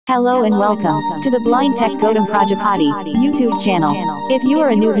Hello and welcome to the Blind Tech Gautam Prajapati YouTube channel. If you are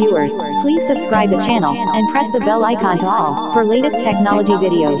a new viewer, please subscribe the channel and press the bell icon to all for latest technology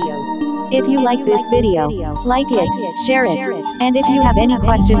videos. If you like this video, like it, share it, and if you have any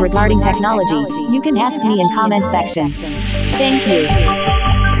question regarding technology, you can ask me in comment section. Thank you.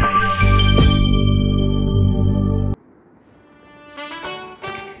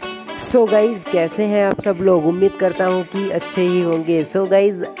 So guys कैसे हैं आप सब लोग। उम्मीद करता हूं कि अच्छे ही होंगे। सो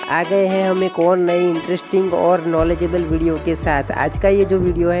गाइज़ आ गए हैं हम एक और नई इंटरेस्टिंग और नॉलेजेबल वीडियो के साथ। आज का ये जो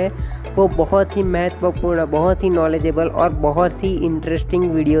वीडियो है वो बहुत ही महत्वपूर्ण, बहुत ही नॉलेजेबल और बहुत ही इंटरेस्टिंग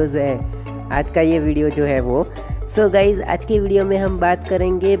वीडियोज़ है आज का ये वीडियो जो है वो। सो गाइज़ आज की वीडियो में हम बात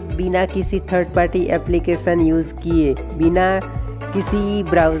करेंगे बिना किसी थर्ड पार्टी एप्लीकेशन यूज़ किए, बिना किसी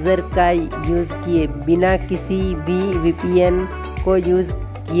ब्राउज़र का यूज़ किए, बिना किसी भी VPN को यूज़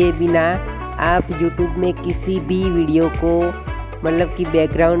किए बिना आप YouTube में किसी भी वीडियो को मतलब कि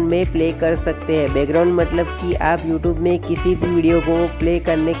बैकग्राउंड में प्ले कर सकते हैं। बैकग्राउंड मतलब कि आप YouTube में किसी भी वीडियो को प्ले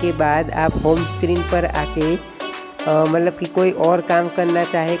करने के बाद आप होम स्क्रीन पर आके मतलब कि कोई और काम करना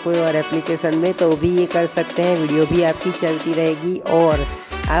चाहे कोई और एप्लीकेशन में तो भी ये कर सकते हैं। वीडियो भी आपकी चलती रहेगी और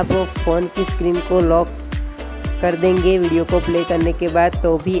आप फ़ोन की स्क्रीन को लॉक कर देंगे वीडियो को प्ले करने के बाद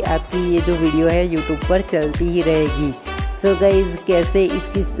तो भी आपकी ये जो वीडियो है YouTube पर चलती ही रहेगी। सो गाइज़ कैसे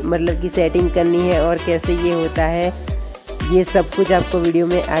इसकी मतलब की सेटिंग करनी है और कैसे ये होता है, ये सब कुछ आपको वीडियो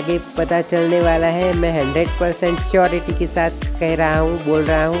में आगे पता चलने वाला है। मैं 100% श्योरिटी के साथ बोल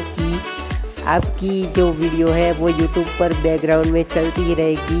रहा हूँ कि आपकी जो वीडियो है वो YouTube पर बैकग्राउंड में चलती ही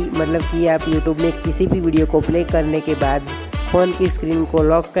रहेगी। मतलब कि आप YouTube में किसी भी वीडियो को प्ले करने के बाद फ़ोन की स्क्रीन को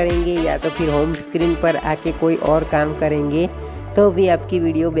लॉक करेंगे या तो फिर होम स्क्रीन पर आके कोई और काम करेंगे तो भी आपकी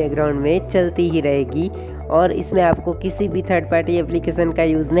वीडियो बैकग्राउंड में चलती ही रहेगी। और इसमें आपको किसी भी थर्ड पार्टी एप्लीकेशन का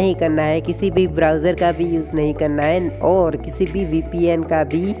यूज़ नहीं करना है, किसी भी ब्राउज़र का भी यूज़ नहीं करना है और किसी भी VPN का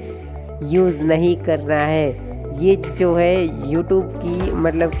भी यूज़ नहीं करना है। ये जो है YouTube की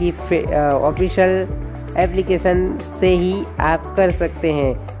मतलब कि ऑफिशियल एप्लीकेशन से ही आप कर सकते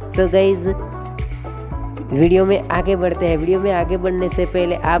हैं। सो गाइज़ वीडियो में आगे बढ़ते हैं। वीडियो में आगे बढ़ने से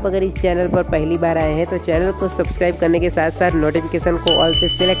पहले आप अगर इस चैनल पर पहली बार आए हैं तो चैनल को सब्सक्राइब करने के साथ साथ नोटिफिकेशन को ऑल पे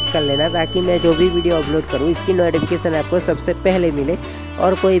सिलेक्ट कर लेना ताकि मैं जो भी वीडियो अपलोड करूं इसकी नोटिफिकेशन आपको सबसे पहले मिले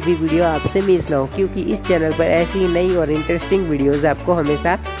और कोई भी वीडियो आपसे मिस ना हो, क्योंकि इस चैनल पर ऐसी ही नई और इंटरेस्टिंग वीडियोज़ आपको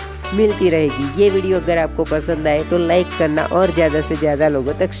हमेशा मिलती रहेगी। ये वीडियो अगर आपको पसंद आए तो लाइक करना और ज़्यादा से ज़्यादा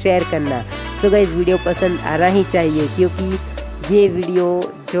लोगों तक शेयर करना। सो गाइस वीडियो पसंद आना ही चाहिए क्योंकि ये वीडियो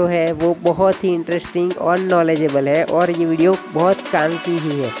जो है वो बहुत ही इंटरेस्टिंग और नॉलेजेबल है और ये वीडियो बहुत काम की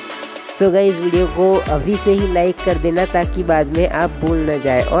ही है। सो गाइस वीडियो को अभी से ही लाइक कर देना ताकि बाद में आप भूल न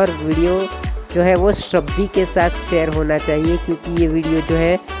जाए और वीडियो जो है वो सभी के साथ शेयर होना चाहिए क्योंकि ये वीडियो जो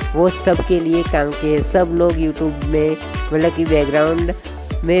है वो सबके लिए काम की है। सब लोग यूट्यूब में मतलब कि बैकग्राउंड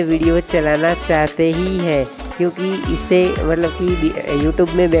में वीडियो चलाना चाहते ही है क्योंकि इससे मतलब कि यूट्यूब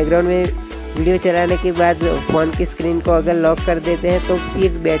में बैकग्राउंड में वीडियो चलाने के बाद फ़ोन की स्क्रीन को अगर लॉक कर देते हैं तो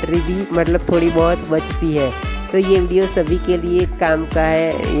फिर बैटरी भी मतलब थोड़ी बहुत बचती है। तो ये वीडियो सभी के लिए काम का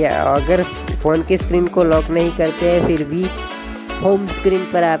है। या अगर फ़ोन की स्क्रीन को लॉक नहीं करते हैं फिर भी होम स्क्रीन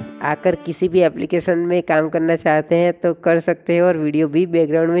पर आप आकर किसी भी एप्लीकेशन में काम करना चाहते हैं तो कर सकते हैं और वीडियो भी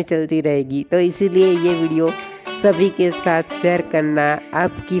बैकग्राउंड में चलती रहेगी। तो इसीलिए ये वीडियो सभी के साथ शेयर करना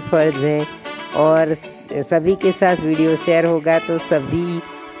आपकी फ़र्ज़ है और सभी के साथ वीडियो शेयर होगा तो सभी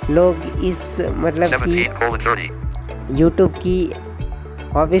लोग इस मतलब कि YouTube की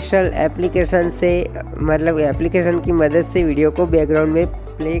ऑफिशियल एप्लीकेशन से मतलब एप्लीकेशन की मदद से वीडियो को बैकग्राउंड में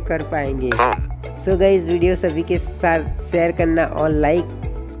प्ले कर पाएंगे। सो गाइस वीडियो सभी के साथ शेयर करना और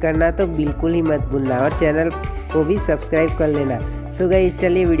लाइक करना तो बिल्कुल ही मत भूलना और चैनल को भी सब्सक्राइब कर लेना। सो गाइस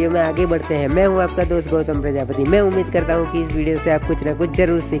चलिए वीडियो में आगे बढ़ते हैं। मैं हूं आपका दोस्त गौतम प्रजापति। मैं उम्मीद करता हूं कि इस वीडियो से आप कुछ ना कुछ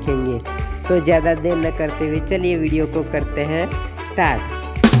ज़रूर सीखेंगे। सो ज़्यादा देर न करते हुए चलिए वीडियो को करते हैं स्टार्ट।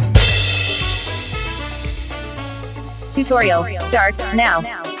 Tutorial start now.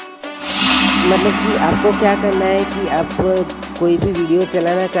 मतलब कि आपको क्या करना है कि आप कोई भी वीडियो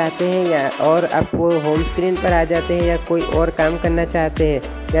चलाना चाहते हैं या और आप होम स्क्रीन पर आ जाते हैं या कोई और काम करना चाहते हैं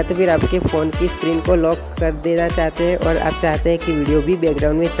या तो फिर आपके फ़ोन की स्क्रीन को लॉक कर देना चाहते हैं और आप चाहते हैं कि वीडियो भी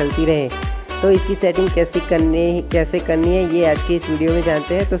बैकग्राउंड में चलती रहे तो इसकी सेटिंग कैसे करनी है ये आज की इस वीडियो में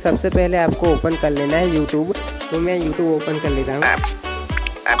जानते हैं। तो सबसे पहले आपको ओपन कर लेना है YouTube। तो मैं YouTube ओपन कर लेता हूँ।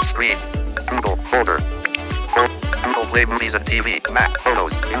 Play movies and TV, Mac,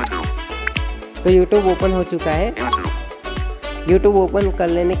 photos, YouTube. तो YouTube ओपन हो चुका है। YouTube ओपन कर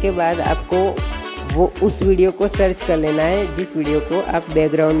लेने के बाद आपको वो उस वीडियो को सर्च कर लेना है जिस वीडियो को आप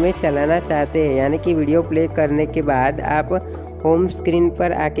बैकग्राउंड में चलाना चाहते हैं। यानी कि वीडियो प्ले करने के बाद आप होम स्क्रीन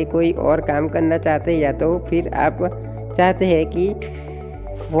पर आके कोई और काम करना चाहते हैं या तो फिर आप चाहते हैं कि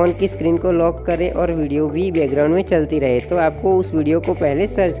फ़ोन की स्क्रीन को लॉक करें और वीडियो भी बैकग्राउंड में चलती रहे। तो आपको उस वीडियो को पहले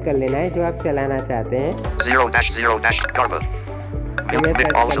सर्च कर लेना है जो आप चलाना चाहते हैं। 0-0-Garba.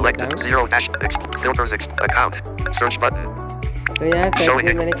 All selected. 0-filters account. Search button. तो यहाँ सर्च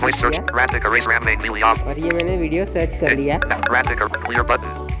में मैंने voice search. Radhika raise RAM main mealy off. और ये मैंने वीडियो सर्च कर लिया। Radhika clear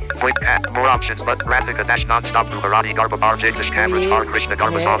button. Voice more options but Radhika dash non-stop Bharati Garba bar Jagdish cameras bar Krishna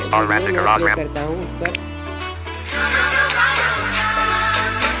Garba songs bar Radhika Raz RAM. करता हूँ उस पर।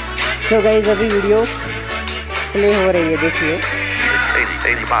 So guys, अभी वीडियो प्ले हो रही है, देखिए।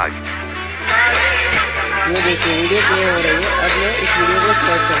 85. ये देखिए वीडियो प्ले हो रही है। अब मैं इस वीडियो को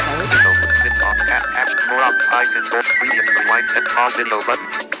पॉज करता हूँ।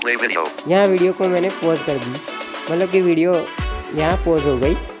 यहाँ वीडियो को मैंने पॉज कर दी, मतलब कि वीडियो यहाँ पॉज हो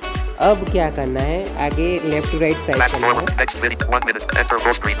गई। अब क्या करना है, आगे लेफ्ट टू राइट स्वाइप करना है।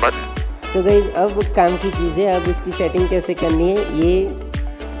 तो गाइस अब काम की चीज़ है, अब इसकी सेटिंग कैसे करनी है ये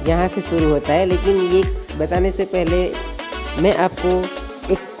यहाँ से शुरू होता है। लेकिन ये बताने से पहले मैं आपको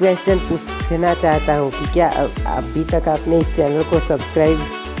एक क्वेश्चन पूछना चाहता हूँ कि क्या अभी तक आपने इस चैनल को सब्सक्राइब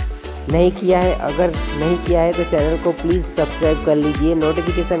नहीं किया है? अगर नहीं किया है तो चैनल को प्लीज़ सब्सक्राइब कर लीजिए,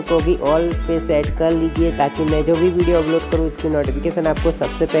 नोटिफिकेशन को भी ऑल पे सेट कर लीजिए ताकि मैं जो भी वीडियो अपलोड करूँ उसकी नोटिफिकेशन आपको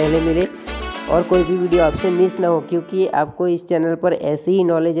सबसे पहले मिले और कोई भी वीडियो आपसे मिस ना हो, क्योंकि आपको इस चैनल पर ऐसी ही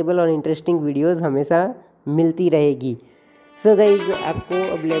नॉलेजेबल और इंटरेस्टिंग वीडियोज़ हमेशा मिलती रहेगी। सो गाइज आपको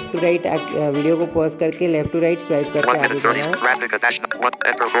अब लेफ्ट टू राइट वीडियो को पॉज करके लेफ्ट टू राइट स्वाइप करके आगे बढ़ना है।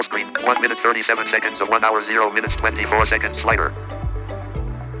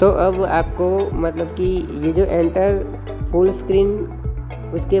 तो अब आपको मतलब कि ये जो एंटर फुल स्क्रीन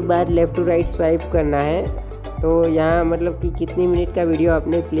उसके बाद लेफ़्ट टू राइट स्वाइप करना है। तो यहाँ मतलब कि कितनी मिनट का वीडियो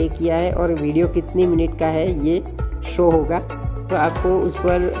आपने प्ले किया है और वीडियो कितनी मिनट का है ये शो होगा। तो आपको उस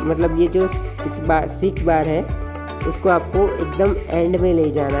पर मतलब ये जो सिक बार है उसको आपको एकदम एंड में ले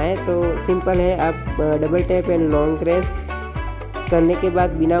जाना है। तो सिंपल है, आप double tap and long press करने के बाद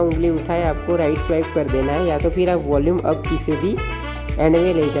बिना उंगली उठाए आपको राइट स्वाइप कर देना है, या तो फिर आप वॉल्यूम अप की से भी एंड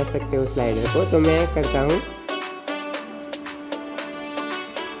में ले जा सकते हो स्लाइडर को। तो मैं करता हूँ।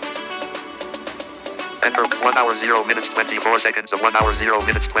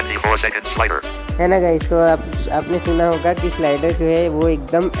 है ना गाइस, तो आपने सुना होगा कि स्लाइडर जो है वो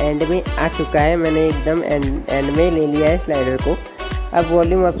एकदम एंड में आ चुका है। मैंने एकदम एंड में ले लिया है स्लाइडर को। अब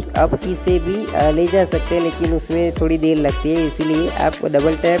वॉल्यूम अप की से भी ले जा सकते हैं, लेकिन उसमें थोड़ी देर लगती है, इसीलिए आप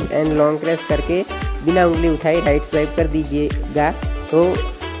double tap and long press करके बिना उंगली उठाए राइट स्वाइप कर दीजिएगा। तो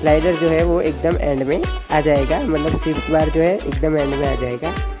स्लाइडर जो है वो एकदम एंड में आ जाएगा, मतलब शिफ्ट बार जो है एकदम एंड में आ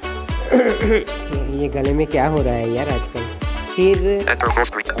जाएगा। ये गले में क्या हो रहा है यार आजकल। फिर आपको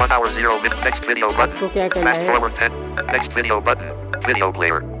क्या करना है,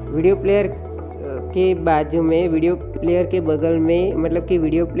 वीडियो प्लेयर के बाजू में वीडियो प्लेयर के बगल में मतलब कि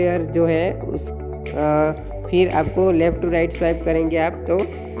वीडियो प्लेयर जो है उस फिर आपको लेफ़्ट टू राइट स्वाइप करेंगे आप तो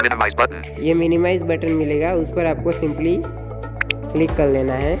ये मिनिमाइज बटन मिलेगा, उस पर आपको सिंपली क्लिक कर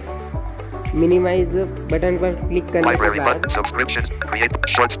लेना है। मिनिमाइज बटन पर क्लिक करने के बाद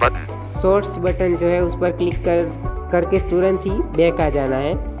शॉर्ट्स बटन जो है उस पर क्लिक करके तुरंत ही बैक आ जाना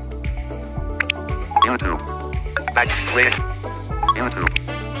है।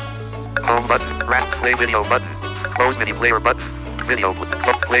 Home button, play video button, close mini player button, video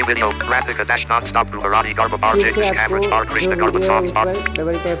play video, Radhika dash non-stop Bharati Garba bar Jagdish average bar Krishna Garba songs bar.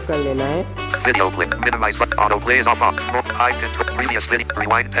 Double tap कर लेना है। Video clip, minimize button, auto play is off. High control, previous video,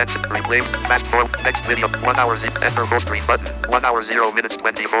 rewind, replay, fast forward, next video, 1 hour, enter full screen button, 1 hour 0 minutes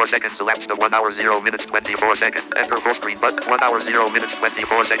 24 seconds elapsed to 1 hour 0 minutes 24 seconds, enter full screen button, 1 hour 0 minutes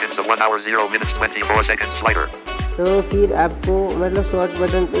 24 seconds to 1 hour 0 minutes 24 seconds slider. तो फिर आपको मतलब short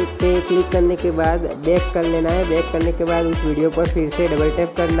button पे click करने के बाद back कर लेना है। बैक करने के बाद उस वीडियो पर फिर से डबल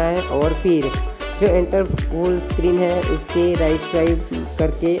टैप करना है और फिर जो एंटर फुल स्क्रीन है उसके राइट स्वाइप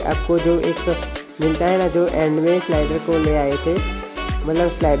करके आपको जो एक मिलता है ना, जो एंड में स्लाइडर को ले आए थे, मतलब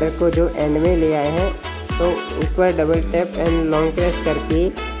स्लाइडर को जो एंड में ले आए हैं, तो उस पर double tap and long press करके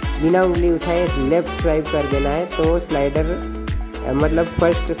बिना उंगली उठाए लेफ़्ट स्वाइप कर देना है। तो स्लाइडर मतलब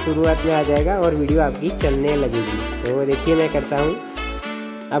फर्स्ट शुरुआत में आ जाएगा और वीडियो आपकी चलने लगेगी। तो देखिए मैं करता हूँ,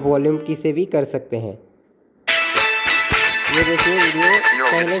 आप वॉल्यूम की से भी कर सकते हैं। ये देखिए वीडियो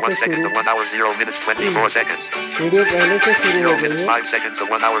पहले से शुरू हो गई है।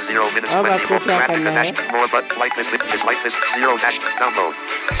 अब आपको क्या करना है,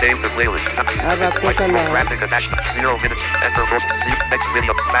 अब आपको करना है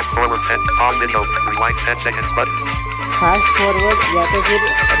फास्ट फॉरवर्ड या तो फिर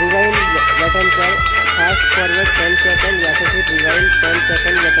रिवाइंड बटन पर फास्ट फॉरवर्ड 10 सेकंड या तो फिर रिवाइंड 10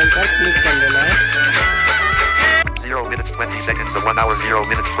 सेकंड बटन पर क्लिक कर लेना है। 0 minutes 20 seconds to 1 hour 0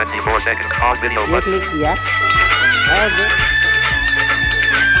 minutes 24 seconds. Pause video ये button. क्लिक किया। अब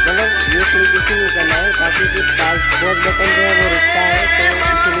मतलब ये क्लिक इसलिए करना है ताकि जो पॉज बटन जो है वो रुकता है, तो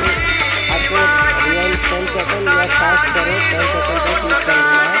इसलिए आपको रिवाइंड 10 सेकंड या फास्ट करो 10 सेकंड पर क्लिक कर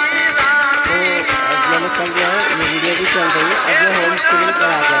देना है। तो अब मैंने कर दिया है, ये वीडियो भी चल रही है। अब मैं होम स्क्रीन पर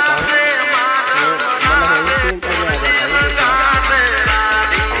आ जाता हूँ, तो मैं होम स्क्रीन पर भी आ जाता हूँ। मैं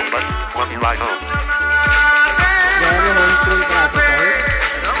होम स्क्रीन पर आ चुका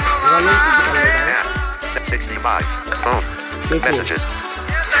हूँ, वॉल्यूम निकाल लेता हूँ। 65 phone messages.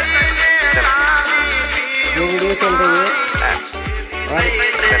 ये वीडियो चल रही है Apps. और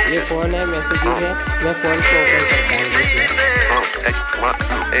ये फ़ोन है, मैसेजेस है। मैं फ़ोन को ओपन करता हूँ। देखिए Phone text 1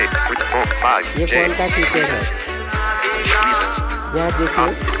 2 8 3 4 5 ये J. फ़ोन का फीचर है। Reasons. यहाँ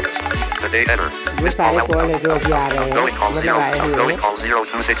देखिए The day enter. ये सारे कॉल है जो अभी आ रहे हैं, Going call मतलब 0. आए हुए हैं। Going call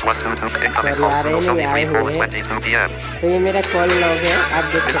 026122. Incoming Sorry, आ call रहे will नहीं, only आए free हुए हैं। 4:22 p.m. तो ये मेरा कॉल लॉग है, आप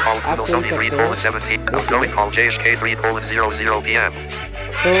देख This सकते call हैं, आप will सुन only free सकते हैं। 17. Going call JHK 3:00 p.m.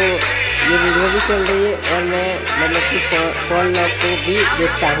 तो ये वीडियो भी चल रही है और मैं मतलब कि कॉल लॉग को भी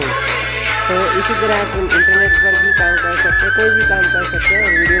देखता हूँ। तो इसी तरह आप इंटरनेट पर भी काम कर सकते हैं, कोई भी काम कर सकते हैं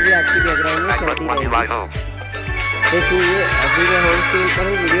और वीडियो भी आपकी बैकग्राउंड में चलती रहेगी। देखिए ये अभी मैं होम स्क्रीन पर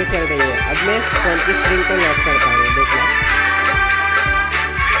हूँ, वीडियो चल रही है। अब मैं फ़ोन की स्क्रीन को लॉक करता हूँ, देखना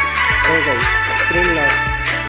हो गई स्क्रीन लॉक।